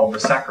poem called The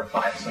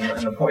Sacrifice. And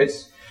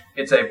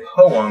it's a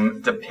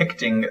poem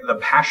depicting the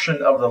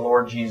passion of the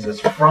Lord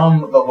Jesus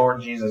from the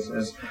Lord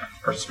Jesus'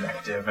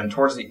 perspective. And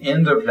towards the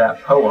end of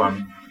that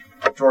poem,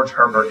 George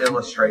Herbert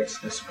illustrates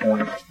this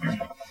point.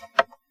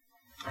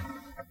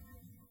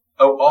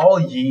 "O all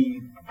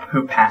ye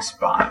who pass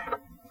by,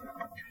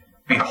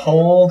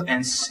 behold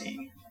and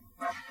see.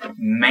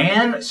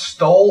 Man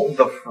stole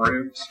the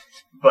fruit,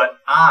 but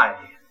I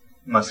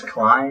must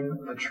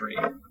climb the tree.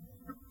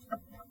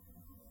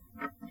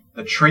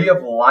 the tree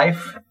of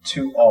life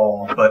to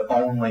all, but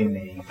only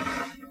me.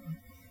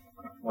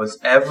 Was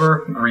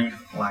ever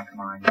grief like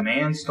mine?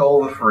 Man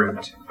stole the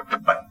fruit,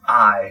 but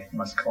I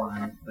must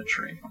climb the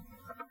tree.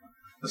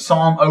 The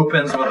psalm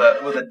opens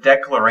with a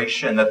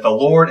declaration that the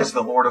Lord is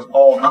the Lord of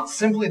all, not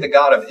simply the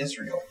God of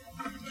Israel.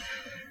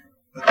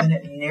 But then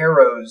it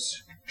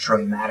narrows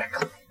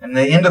dramatically. And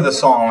the end of the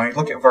psalm, when you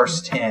look at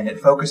verse 10,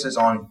 it focuses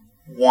on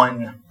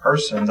one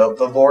person, the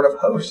Lord of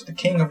hosts, the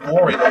King of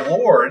glory. The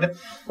Lord,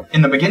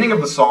 in the beginning of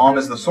the psalm,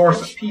 is the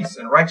source of peace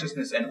and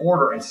righteousness and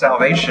order and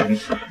salvation.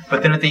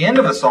 But then at the end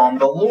of the psalm,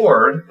 the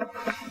Lord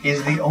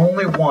is the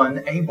only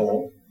one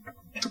able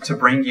to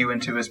bring you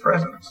into his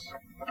presence.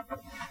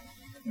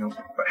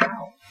 But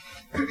how?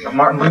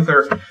 Martin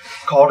Luther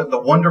called it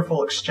the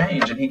wonderful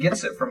exchange, and he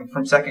gets it from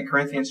 2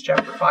 Corinthians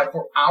chapter 5.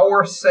 For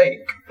our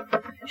sake,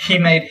 he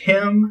made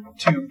him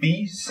to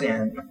be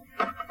sin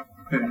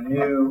who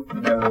knew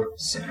no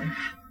sin,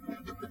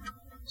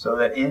 so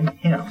that in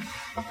him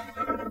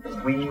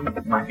we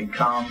might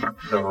become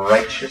the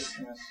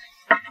righteousness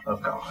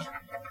of God.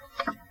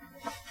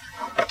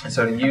 And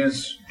so to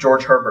use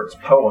George Herbert's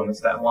poem,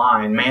 it's that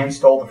line, man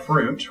stole the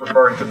fruit,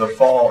 referring to the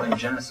fall in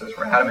Genesis,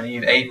 where Adam and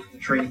Eve ate the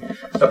tree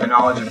of the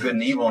knowledge of good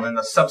and evil, and then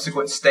the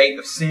subsequent state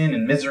of sin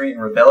and misery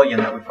and rebellion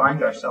that we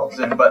find ourselves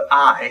in. But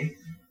I,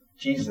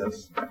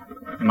 Jesus,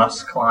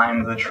 must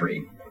climb the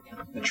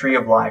tree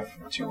of life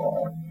to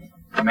all.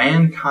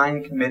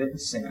 Mankind committed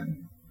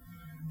sin,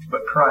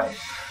 but Christ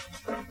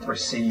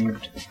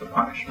received the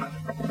punishment.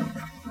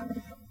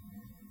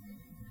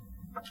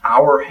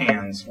 Our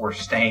hands were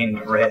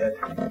stained red,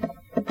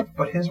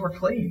 but his were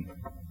clean.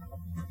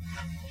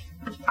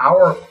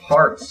 Our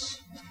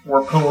hearts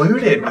were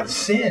polluted with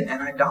sin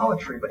and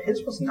idolatry, but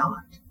his was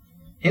not.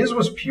 His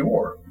was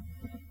pure.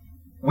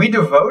 We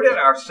devoted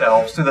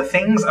ourselves to the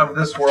things of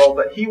this world,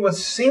 but he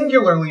was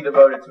singularly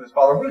devoted to his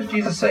Father. What does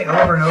Jesus say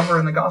over and over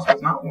in the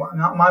Gospels? Not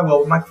my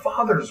will, but my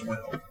Father's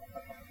will.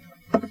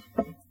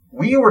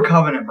 We were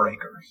covenant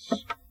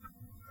breakers,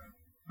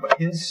 but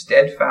his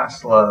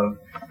steadfast love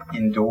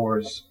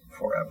endures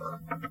forever.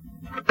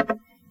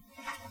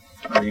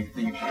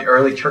 The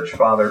early church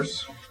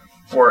fathers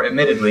were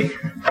admittedly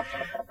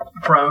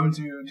prone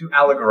to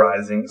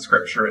allegorizing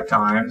Scripture at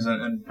times,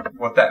 and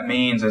what that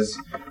means is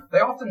they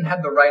often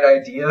had the right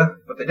idea,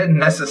 but they didn't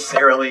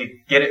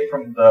necessarily get it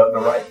from the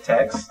right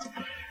text.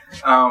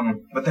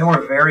 But they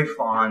were very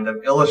fond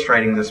of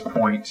illustrating this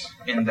point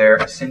in their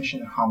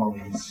Ascension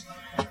homilies.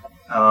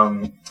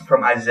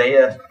 From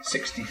Isaiah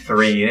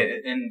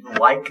 63, and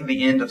like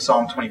the end of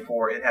Psalm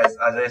 24, it has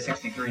Isaiah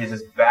 63 is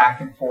this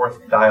back and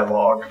forth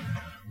dialogue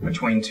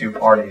between two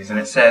parties, and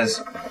it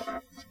says,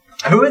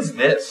 "Who is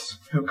this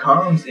who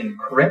comes in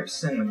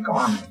crimson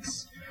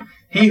garments?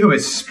 He who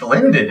is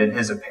splendid in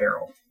his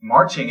apparel,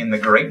 marching in the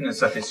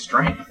greatness of his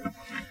strength."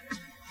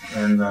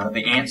 And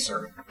the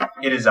answer,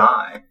 "It is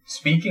I,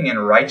 speaking in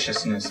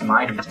righteousness,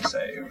 mighty to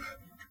save."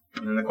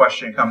 And then the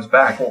question comes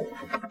back, well,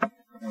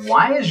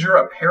 why is your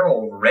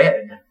apparel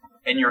red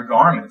and your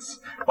garments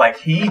like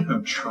he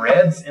who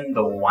treads in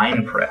the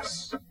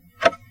winepress?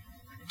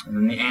 And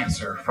then the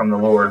answer from the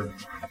Lord,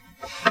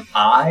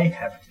 "I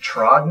have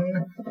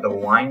trodden the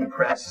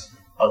winepress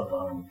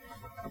alone,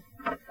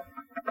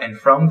 and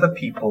from the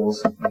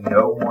peoples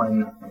no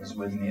one was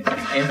with me." It's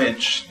the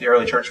image the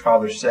early church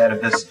fathers said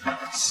of this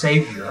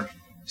Savior,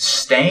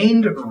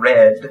 stained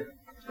red,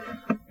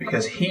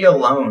 because he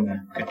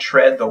alone could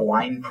tread the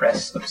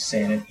winepress of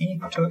sin, and he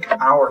took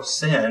our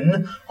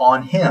sin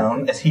on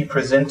him as he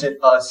presented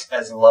us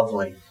as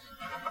lovely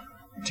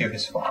to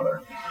his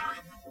Father.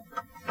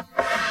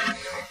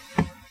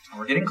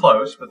 We're getting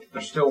close, but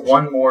there's still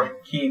one more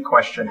key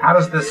question. How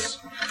does this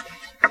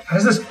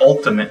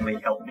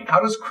ultimately help me? How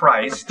does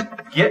Christ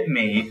get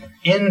me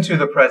into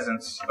the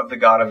presence of the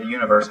God of the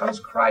universe? How does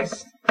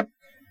Christ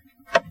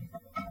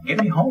get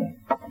me home?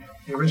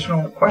 The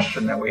original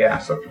question that we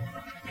asked. So,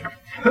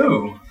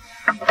 who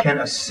can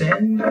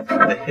ascend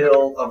the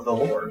hill of the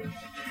Lord?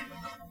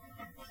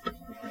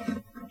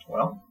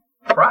 Well,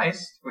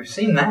 Christ, we've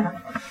seen that.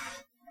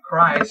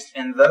 Christ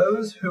and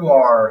those who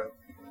are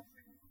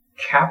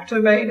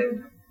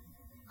captivated,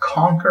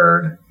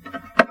 conquered,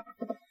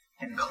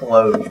 and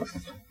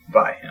clothed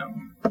by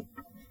him.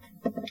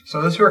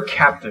 So those who are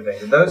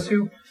captivated, those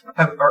who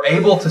are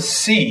able to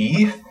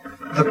see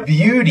the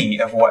beauty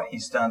of what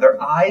he's done,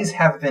 their eyes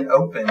have been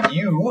opened.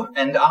 You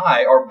and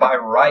I are by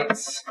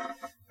rights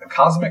a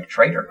cosmic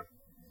traitor.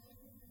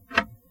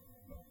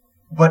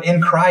 But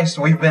in Christ,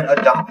 we've been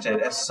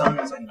adopted as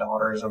sons and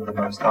daughters of the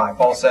Most High.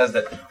 Paul says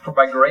that, "For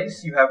by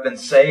grace you have been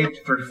saved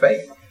through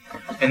faith.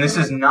 And this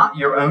is not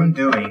your own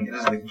doing. It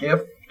is the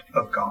gift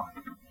of God.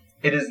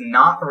 It is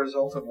not a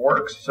result of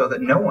works, so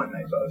that no one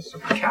may boast." So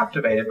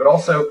captivated, but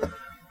also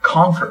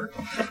conquered.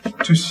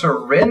 To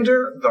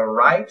surrender the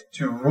right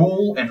to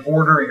rule and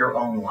order your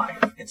own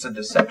life. It's a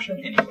deception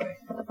anyway.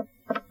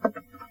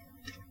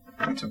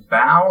 And to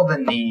bow the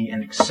knee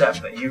and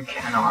accept that you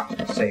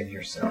cannot save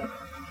yourself.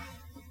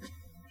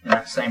 In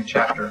that same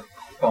chapter,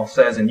 Paul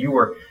says, "And you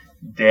were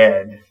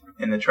dead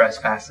in the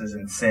trespasses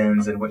and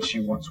sins in which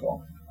you once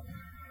walked,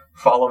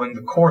 following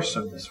the course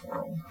of this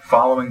world,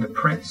 following the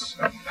prince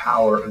of the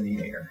power of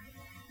the air.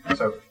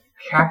 So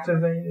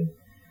captivated,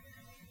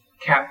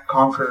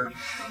 conquered,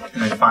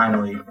 and then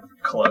finally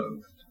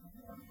clothed.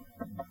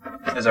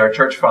 As our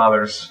church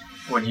fathers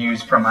would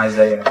use from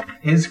Isaiah,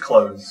 his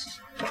clothes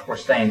were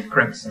stained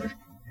crimson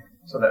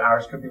so that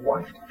ours could be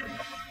white.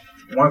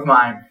 One of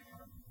my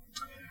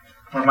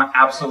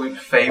absolute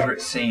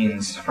favorite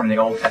scenes from the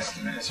Old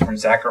Testament is from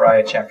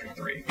Zechariah chapter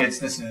 3. It's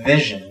this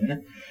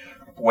vision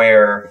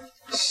where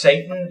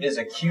Satan is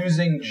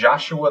accusing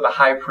Joshua the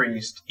high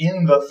priest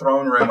in the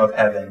throne room of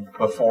heaven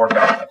before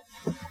God.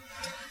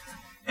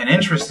 And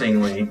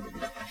interestingly,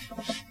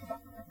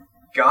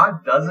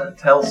 God doesn't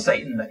tell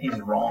Satan that he's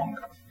wrong,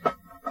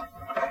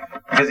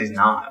 because he's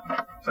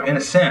not. So in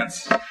a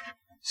sense,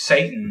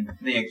 Satan,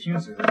 the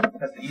accuser,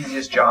 has the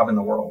easiest job in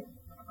the world.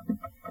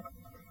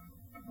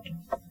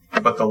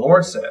 But the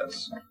Lord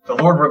says, "The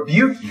Lord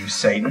rebuke you,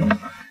 Satan.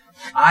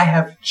 I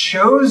have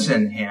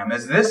chosen him.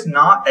 Is this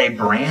not a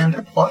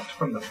brand plucked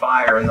from the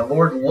fire?" And the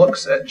Lord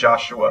looks at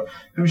Joshua,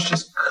 who's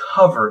just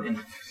covered in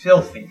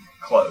filthy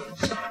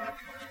clothes,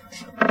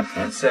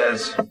 and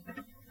says,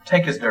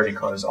 "Take his dirty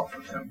clothes off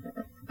of him,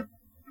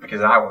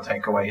 because I will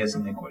take away his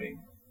iniquity.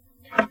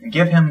 And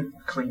give him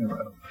a clean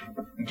robe.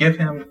 And give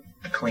him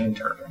a clean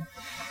turban."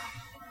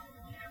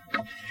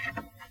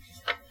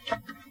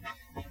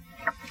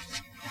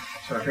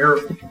 So if you're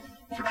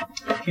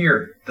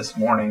here this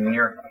morning and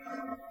your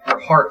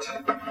heart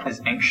is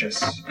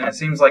anxious, and it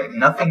seems like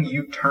nothing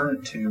you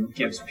turn to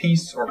gives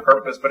peace or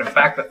purpose, but in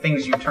fact the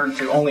things you turn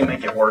to only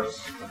make it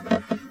worse.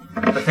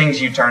 The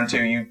things you turn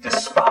to you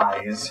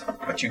despise,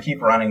 but you keep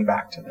running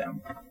back to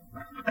them.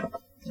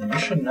 And you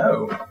should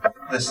know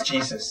this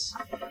Jesus,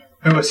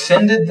 who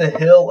ascended the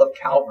hill of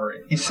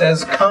Calvary. He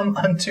says, "Come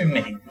unto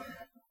me,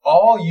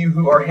 all you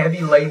who are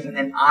heavy laden,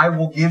 and I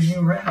will give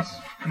you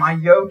rest. My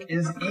yoke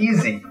is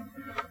easy,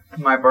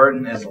 my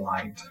burden is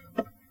light."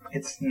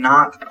 It's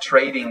not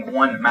trading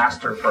one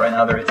master for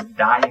another. It's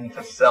dying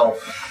to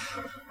self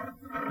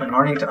and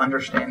learning to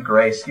understand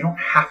grace. You don't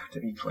have to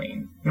be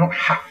clean. You don't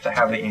have to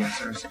have the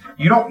answers.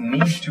 You don't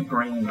need to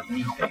bring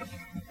anything.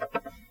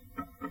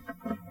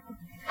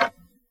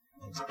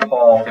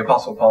 Paul, the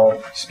Apostle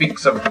Paul,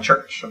 speaks of the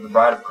church, of the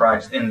bride of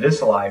Christ in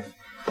this life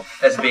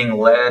as being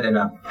led in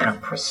a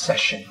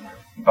procession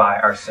by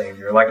our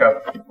Savior, like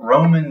a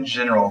Roman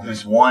general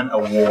who's won a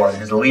war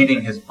and is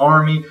leading his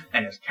army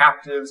and his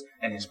captives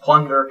and his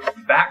plunder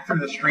back through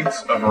the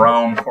streets of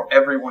Rome for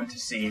everyone to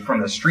see,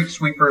 from the street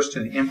sweepers to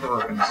the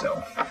emperor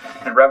himself.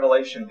 And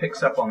Revelation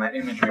picks up on that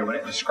imagery when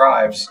it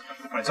describes,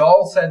 when it's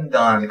all said and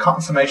done, the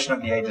consummation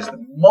of the ages,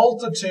 the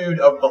multitude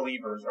of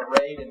believers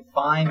arrayed in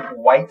fine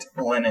white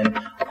linen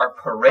are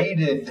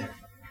paraded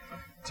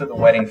to the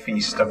wedding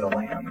feast of the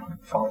Lamb,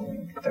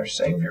 following their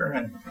Savior.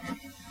 And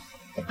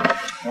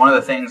one of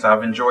the things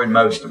I've enjoyed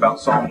most about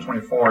Psalm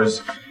 24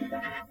 is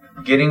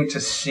getting to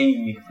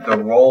see the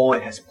role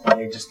it has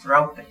played just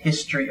throughout the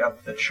history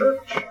of the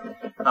church.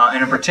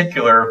 And in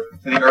particular,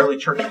 the early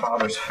church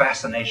fathers'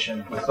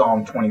 fascination with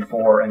Psalm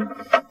 24 and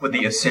with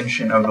the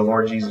ascension of the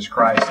Lord Jesus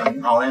Christ.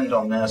 And I'll end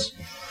on this.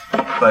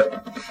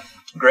 But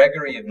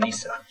Gregory of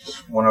Nyssa,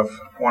 one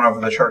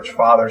of the church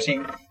fathers, he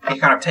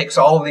kind of takes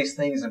all of these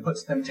things and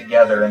puts them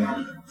together.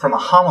 And from a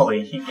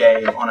homily he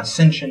gave on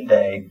Ascension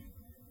Day,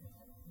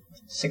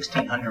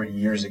 1600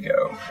 years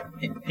ago,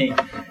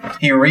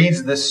 he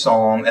reads this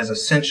psalm as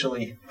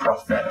essentially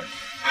prophetic.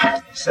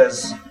 He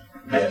says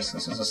this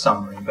is a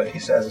summary, but he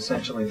says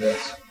essentially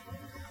this: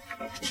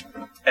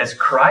 as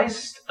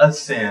Christ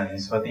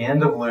ascends, at the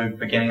end of Luke,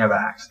 beginning of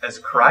Acts, as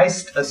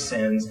Christ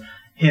ascends,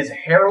 his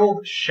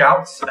herald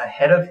shouts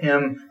ahead of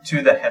him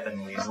to the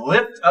heavenlies,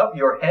 "Lift up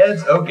your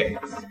heads, O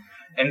gates,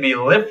 and be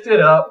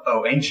lifted up,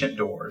 O ancient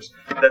doors,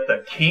 that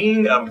the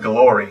King of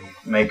glory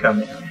may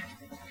come in."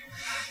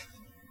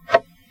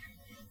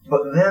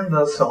 But then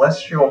the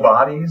celestial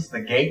bodies, the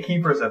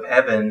gatekeepers of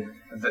heaven,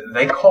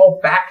 they call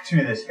back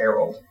to this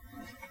herald,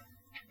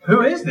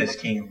 "Who is this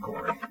King of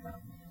glory?"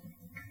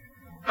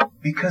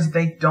 Because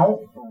they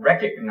don't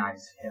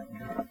recognize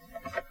him.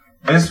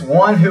 This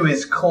one who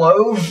is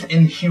clothed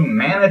in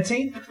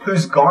humanity,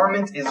 whose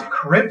garment is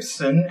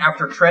crimson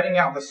after treading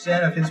out the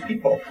sin of his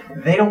people.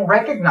 They don't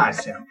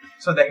recognize him.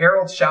 So the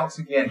herald shouts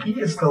again, "He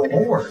is the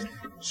Lord,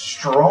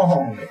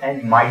 strong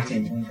and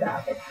mighty in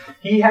battle.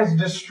 He has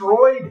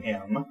destroyed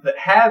him that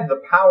had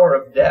the power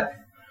of death,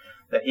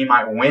 that he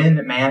might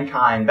win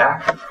mankind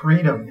back to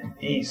freedom and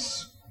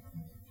peace.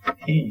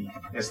 He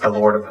is the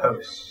Lord of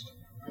hosts,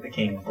 the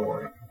King of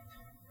glory."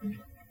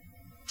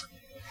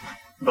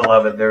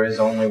 Beloved, there is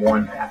only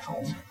one path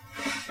home,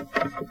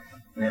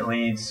 and it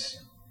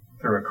leads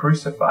through a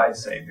crucified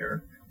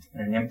Savior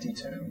and an empty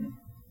tomb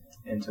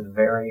into the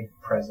very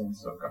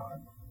presence of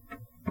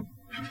God.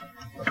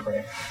 Let's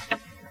pray.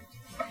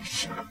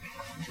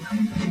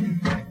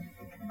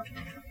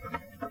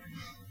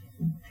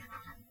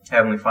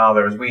 Heavenly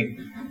Father, as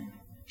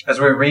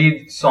we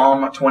read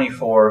Psalm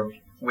 24,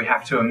 we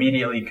have to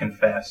immediately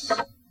confess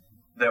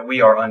that we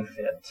are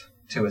unfit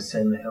to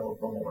ascend the hill of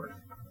the Lord.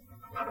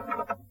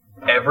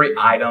 every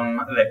item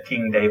that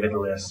King David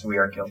lists, we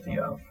are guilty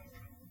of.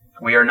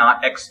 We are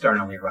not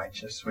externally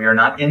righteous. We are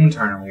not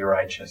internally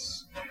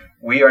righteous.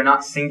 We are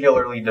not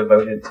singularly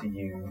devoted to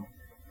you.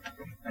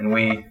 And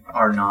we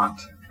are not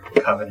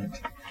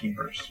covenant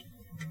keepers.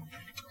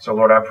 So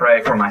Lord, I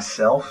pray for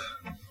myself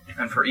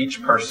and for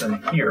each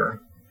person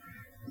here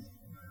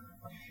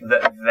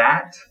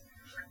that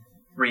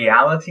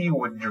reality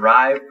would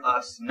drive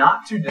us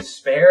not to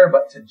despair,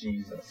 but to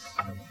Jesus.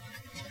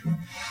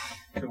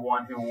 To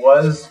one who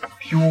was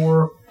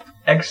pure,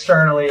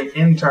 externally,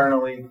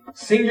 internally,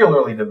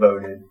 singularly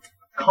devoted,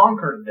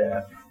 conquered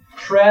death,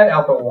 tread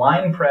out the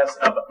winepress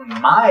of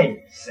my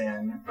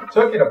sin,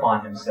 took it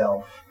upon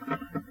himself,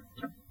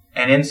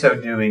 and in so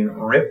doing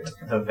ripped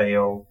the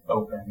veil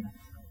open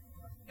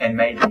and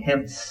made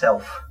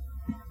himself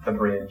the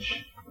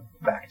bridge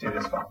back to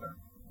his Father.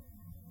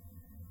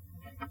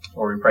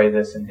 Lord, we pray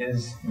this in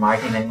his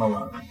mighty name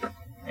alone.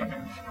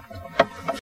 Amen.